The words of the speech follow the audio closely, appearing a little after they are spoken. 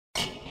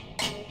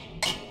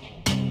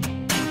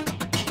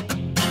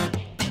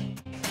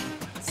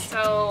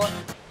So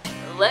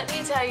let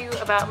me tell you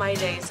about my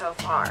day so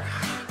far.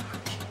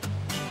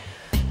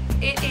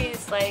 It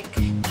is like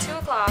 2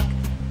 o'clock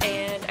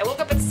and I woke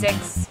up at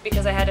 6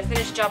 because I had to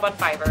finish a job on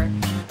Fiverr.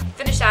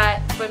 Finished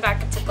that, went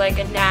back and took like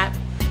a nap,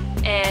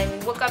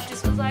 and woke up,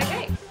 just was like,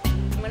 hey,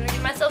 I'm gonna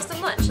give myself some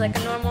lunch like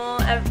a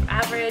normal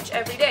average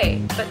every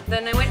day. But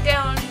then I went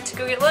down to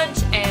go get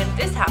lunch and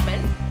this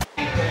happened.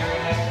 Happy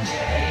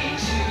birthday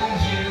to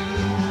you.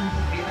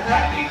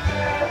 Happy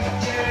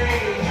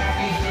birthday,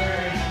 happy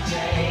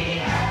birthday,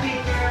 happy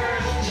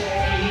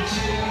birthday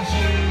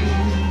to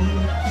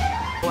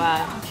you.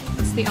 Wow,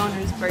 it's the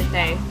owner's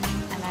birthday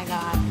and I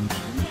got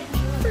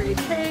free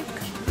cake.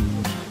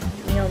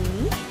 Yum.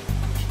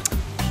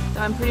 So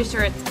I'm pretty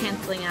sure it's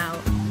canceling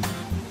out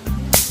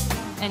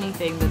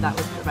anything that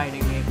was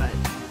providing me, but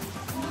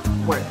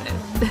worth it.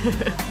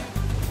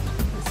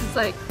 This is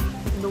like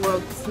the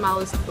world's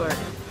smallest for a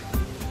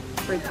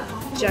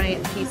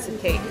giant piece of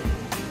cake.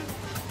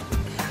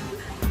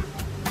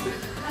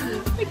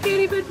 I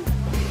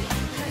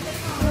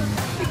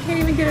can't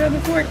even get it on the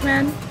fork,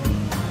 man.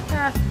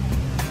 Ah.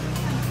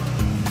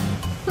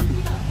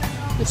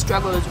 The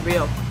struggle is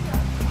real.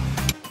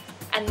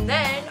 And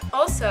then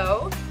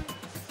also,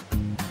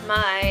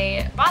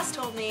 my boss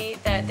told me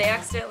that they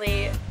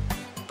accidentally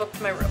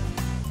booked my room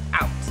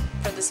out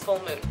for this full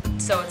moon.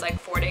 So it's like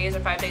 4 days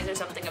or 5 days or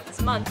something of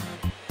this month.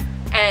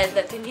 And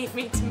that they need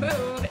me to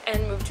move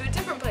to a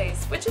different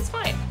place, which is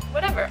fine.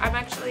 Whatever. I'm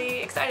actually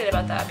excited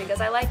about that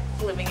because I like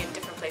living in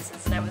different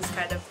places, and I was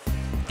kind of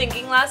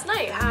thinking last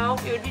night how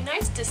it would be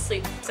nice to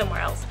sleep somewhere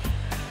else.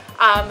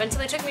 And so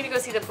they took me to go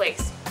see the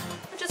place,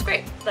 which is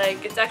great.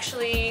 Like, it's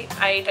actually,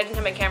 I didn't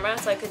have my camera,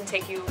 so I couldn't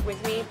take you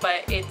with me,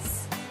 but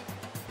it's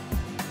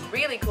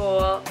really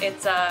cool.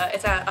 It's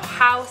a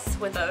house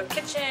with a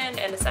kitchen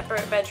and a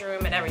separate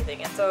bedroom and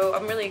everything, and so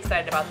I'm really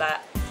excited about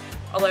that.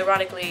 Although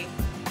ironically,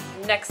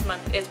 next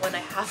month is when I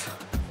have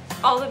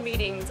all the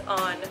meetings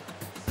on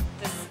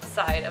this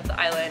side of the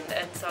island,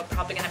 and so I'm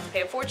probably gonna have to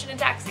pay a fortune in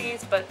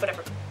taxis, but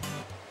whatever.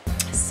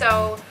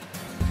 So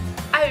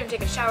I haven't even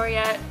taken a shower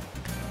yet,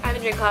 I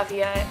haven't drank coffee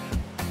yet,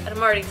 and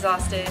I'm already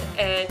exhausted,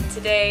 and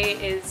today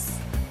is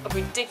a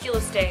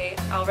ridiculous day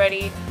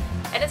already,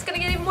 and it's gonna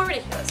get even more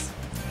ridiculous.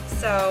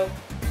 So,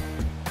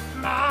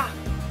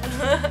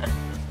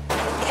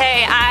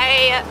 Okay,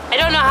 I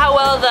don't know how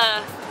well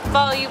the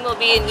volume will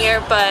be in here,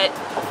 but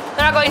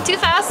they're not going too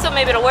fast, so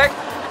maybe it'll work.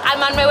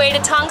 I'm on my way to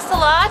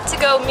Thailand to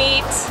go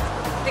meet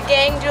the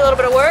gang, do a little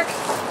bit of work.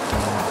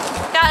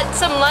 Got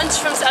some lunch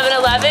from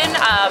 7-Eleven,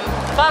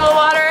 bottle of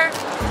water,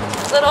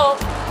 little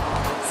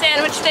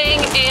sandwich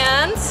thing,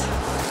 and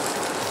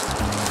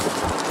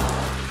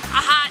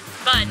a hot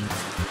bun.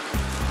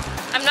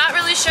 I'm not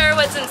really sure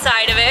what's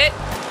inside of it.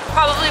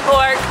 Probably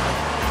pork,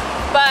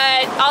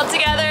 but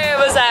altogether it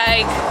was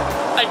like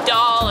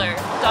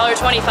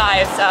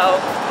 $1.25,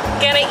 so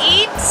gonna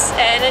eat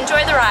and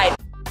enjoy the ride.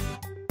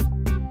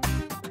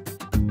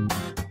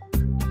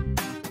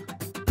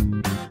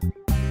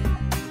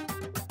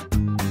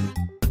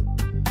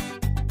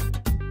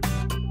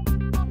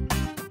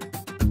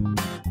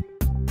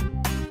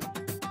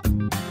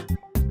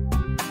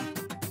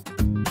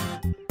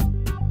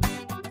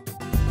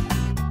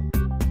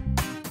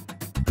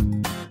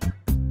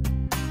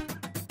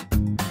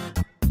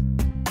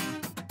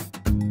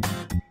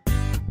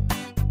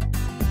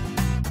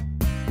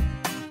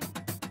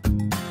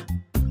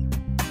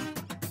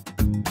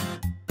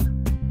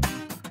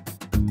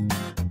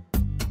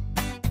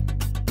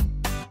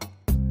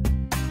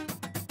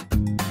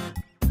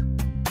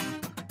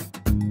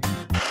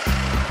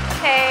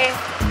 Okay,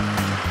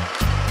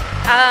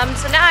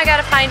 so now I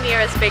gotta find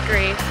nearest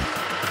bakery.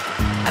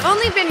 I've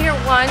only been here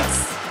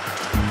once,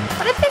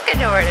 but I think I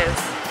know where it is.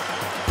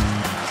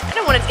 I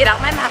don't want to get out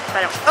my map if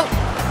I don't. Oh!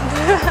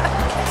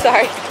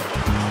 Sorry.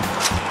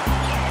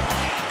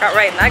 Got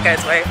right in that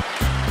guy's way.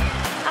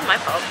 Not my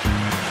fault.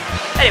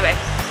 Anyway,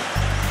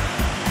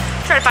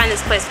 try to find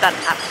this place without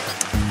a map.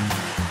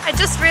 I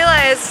just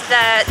realized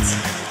that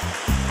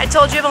I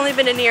told you I've only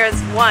been to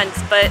Nearest once,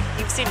 but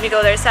you've seen me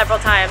go there several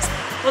times.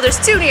 Well, there's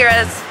 2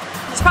 Nearest.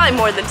 There's probably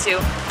more than 2.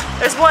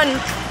 There's one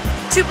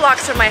 2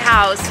 blocks from my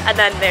house, and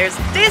then there's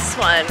this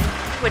one,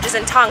 which is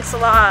in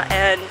Thailand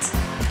and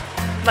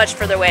much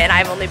further away, and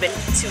I've only been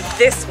to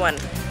this one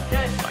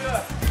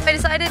once. I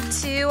decided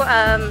to,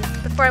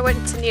 before I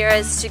went to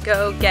Nearest, to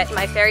go get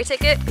my ferry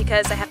ticket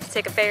because I have to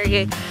take a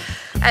ferry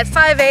at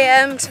 5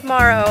 a.m.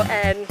 tomorrow,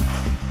 and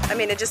I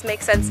mean, it just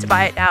makes sense to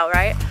buy it now,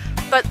 right?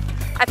 But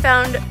I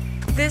found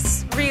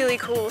this really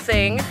cool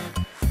thing.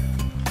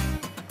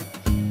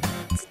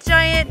 It's a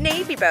giant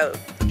Navy boat.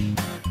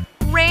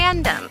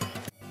 Random.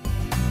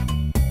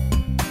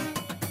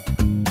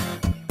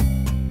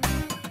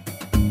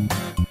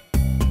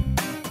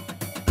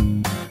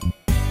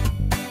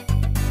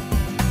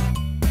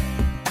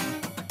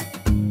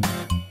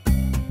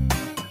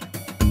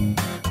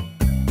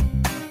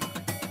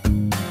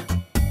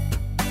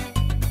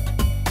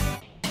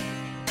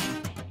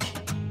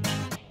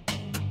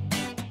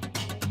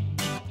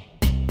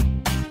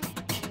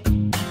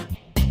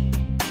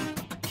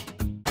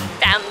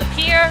 Down the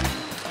pier.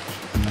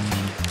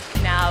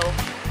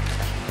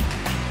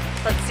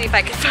 see if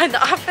I can find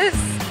the office.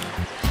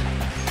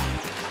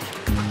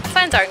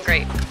 Signs aren't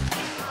great.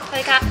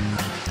 Like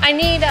I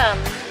need a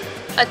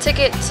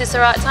ticket to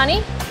Surat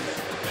Thani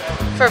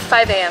for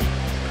 5 a.m.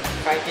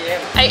 5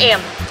 p.m. I am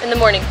in the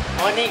morning.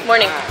 Morning,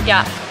 Ah,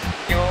 yeah.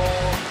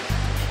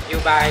 You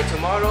buy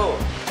tomorrow.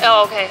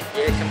 Oh, okay.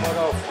 Yeah,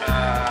 tomorrow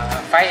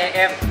 5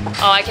 a.m.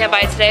 Oh, I can't buy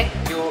it today?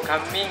 You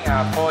coming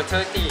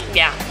 4:30.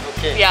 Yeah.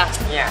 Okay. Yeah.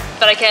 Yeah.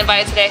 But I can't buy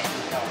it today?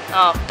 No.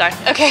 Oh, darn.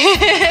 Okay.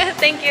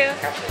 Thank you.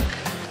 Okay.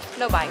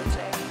 No buying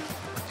today.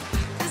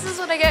 This is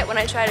what I get when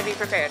I try to be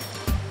prepared.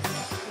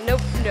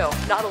 Nope, no,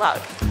 not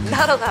allowed.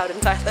 Not allowed in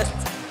Thailand.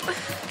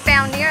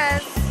 Found near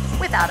us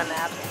without a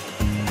map.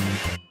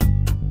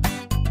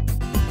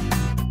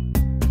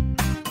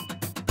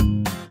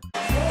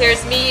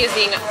 Here's me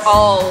using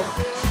all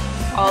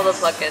the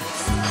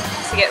plugins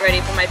to get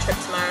ready for my trip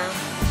tomorrow.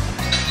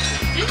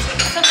 Did you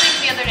get something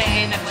the other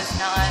day that was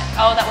not?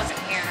 Oh, that wasn't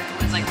here. It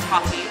was like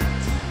coffee.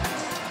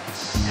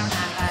 I don't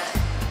have that.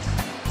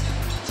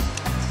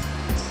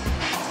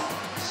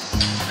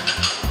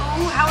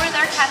 Oh, how are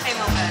their cafe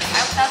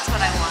mochas? That's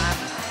what I want.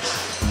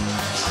 I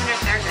wonder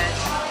if they're good.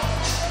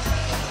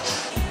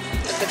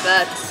 Look at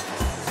that.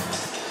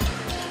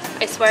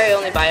 I swear I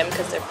only buy them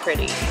because they're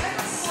pretty.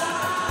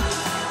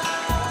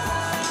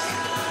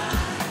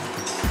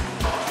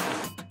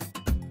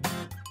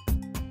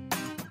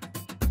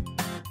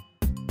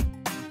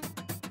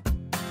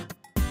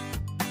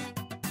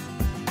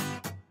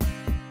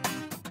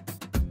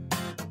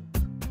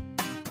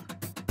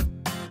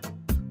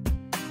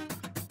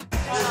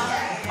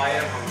 I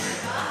am hungry.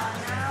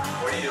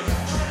 What are you doing?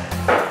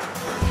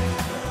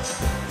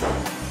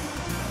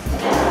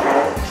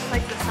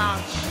 Like the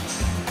song.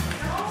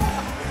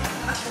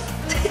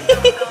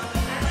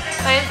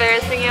 Am I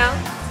embarrassing you?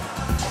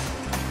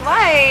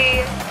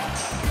 Why?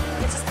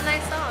 It's just a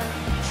nice song.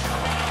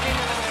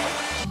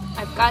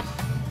 I've got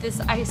this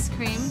ice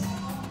cream.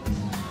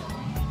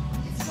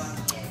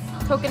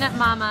 Coconut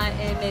Mama,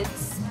 and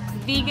it's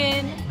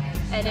vegan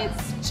and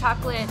it's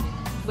chocolate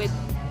with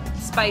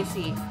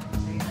spicy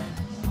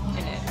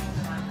in it.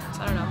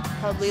 So I don't know,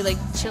 probably like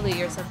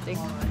chili or something.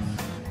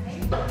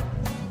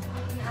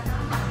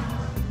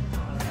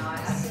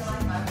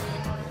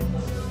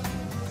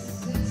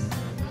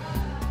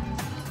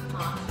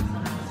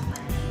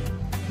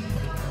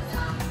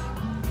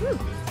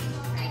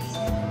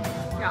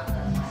 Yeah.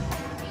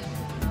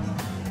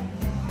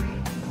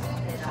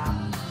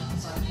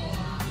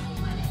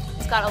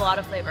 It's got a lot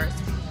of flavors.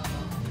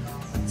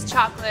 It's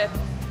chocolate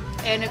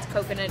and it's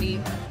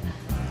coconutty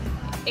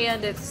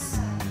and it's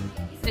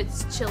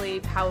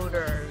chili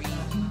powdery.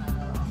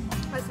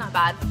 That's not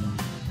bad.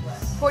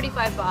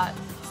 45 baht,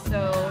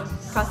 so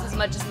cost as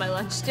much as my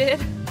lunch did.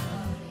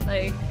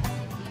 Like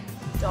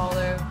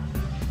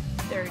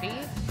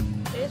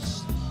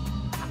 $1.30-ish.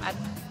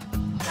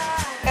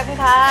 Not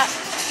bad.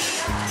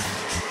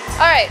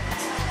 Alright,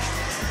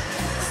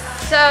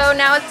 so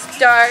now it's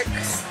dark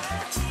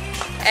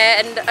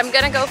and I'm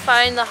gonna go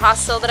find the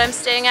hostel that I'm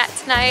staying at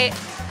tonight.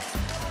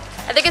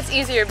 I think it's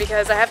easier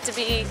because I have to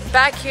be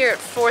back here at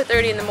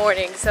 4:30 in the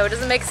morning, so it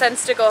doesn't make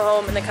sense to go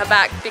home and then come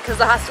back because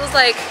the hostel's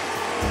like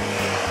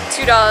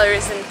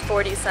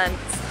 $2.40.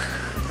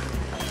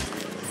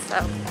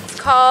 So it's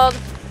called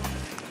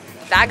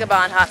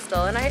Vagabond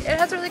Hostel and it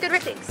has really good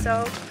ratings,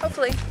 so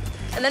hopefully.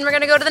 And then we're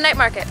gonna go to the night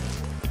market.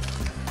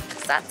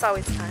 That's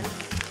always fun.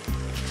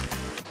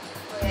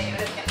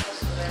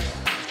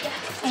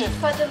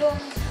 For the room,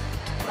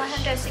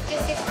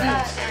 166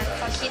 baht and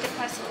for key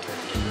deposit 20.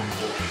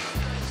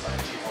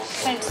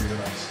 Thanks.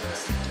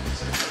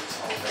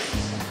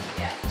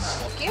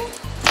 Thank you.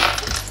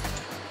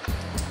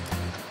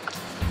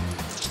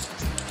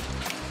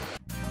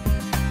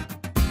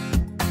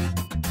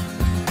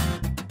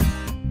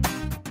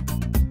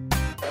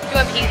 You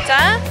want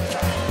pizza?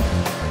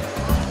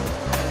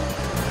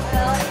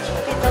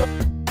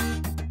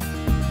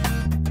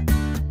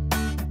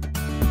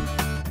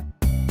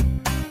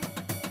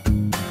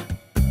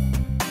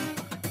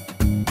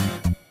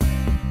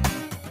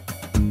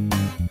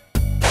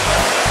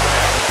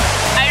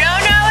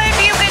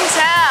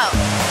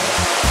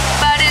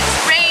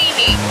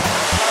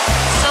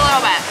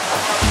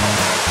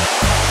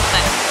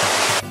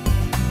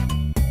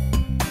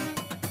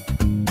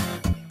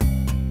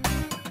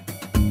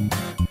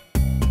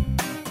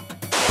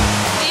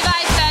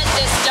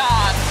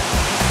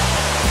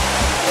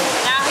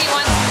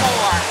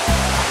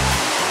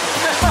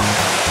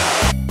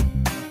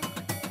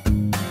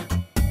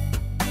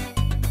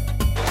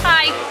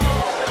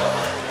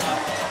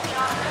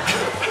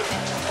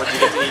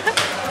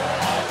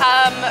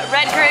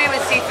 Red curry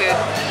with seafood,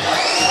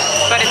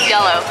 but it's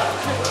yellow.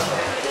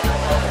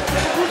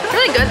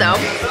 Really good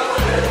though.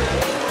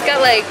 It's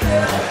got like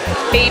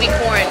baby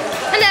corn.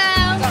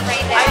 Hello!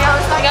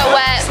 I got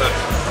wet.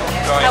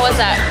 How was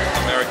that?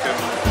 American.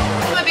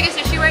 My biggest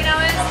issue right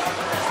now is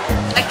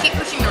I keep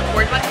pushing the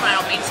record button when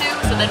I don't mean to,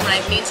 so then when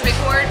I mean to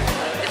record,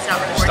 it's not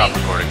recording. Stop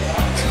recording.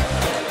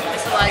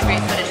 There's a lot of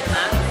great footage from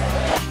that.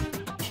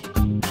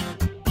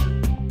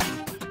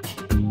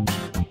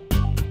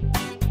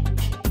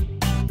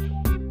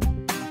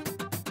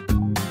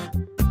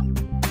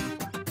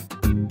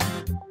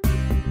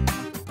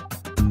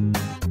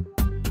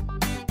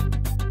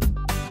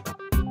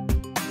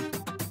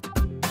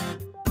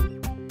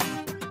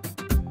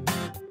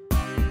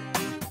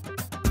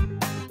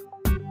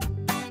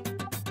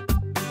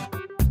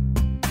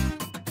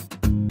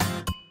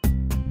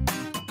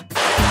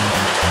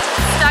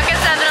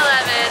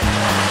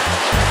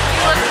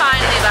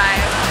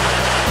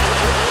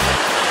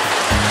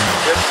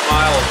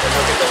 Then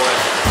look at the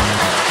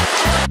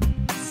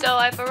one. So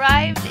I've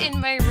arrived in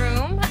my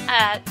room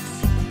at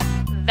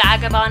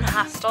Vagabond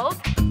Hostel,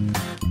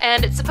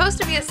 and it's supposed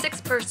to be a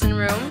 6-person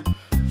room,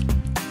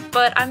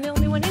 but I'm the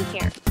only one in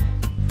here.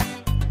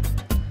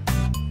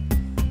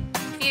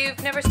 If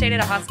you've never stayed at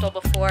a hostel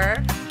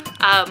before,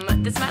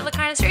 this might look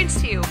kind of strange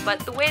to you, but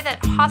the way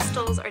that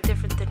hostels are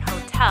different than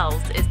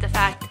hotels is the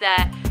fact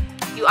that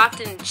you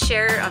often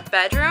share a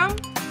bedroom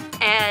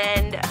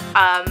and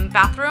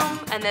bathroom,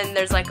 and then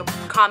there's like a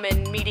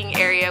common meeting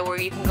area where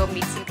you can go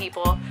meet some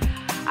people.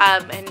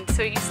 And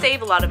so you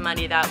save a lot of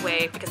money that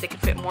way because they can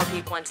fit more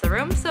people into the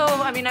room. So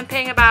I mean, I'm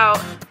paying about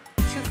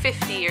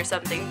 $250 or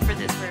something for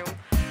this room,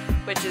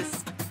 which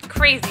is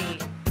crazy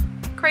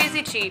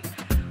cheap.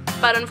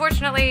 But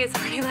unfortunately, it's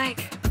already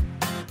like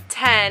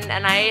 10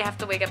 and I have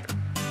to wake up at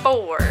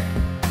 4.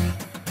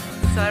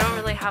 So I don't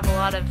really have a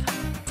lot of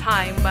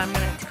time, but I'm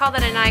gonna call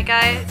that a night,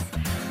 guys.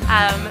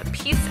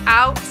 Peace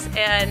out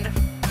and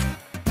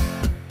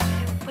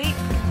wait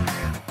for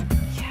tomorrow.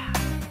 Yeah.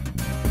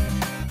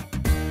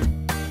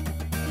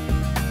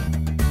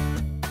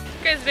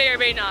 You guys may or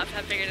may not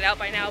have figured it out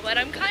by now, but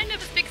I'm kind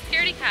of a big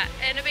scaredy cat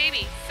and a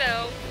baby.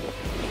 So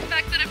the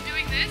fact that I'm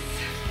doing this,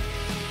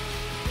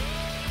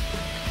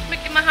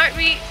 making my heart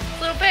beat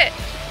a little bit.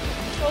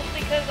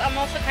 Mostly because I'm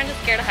also kind of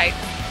scared of heights.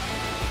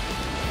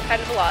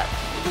 Kind of a lot.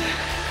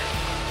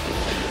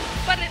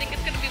 But I think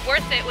it's going to be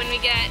worth it when we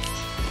get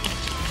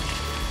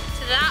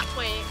to that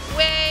point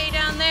way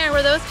down there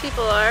where those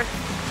people are.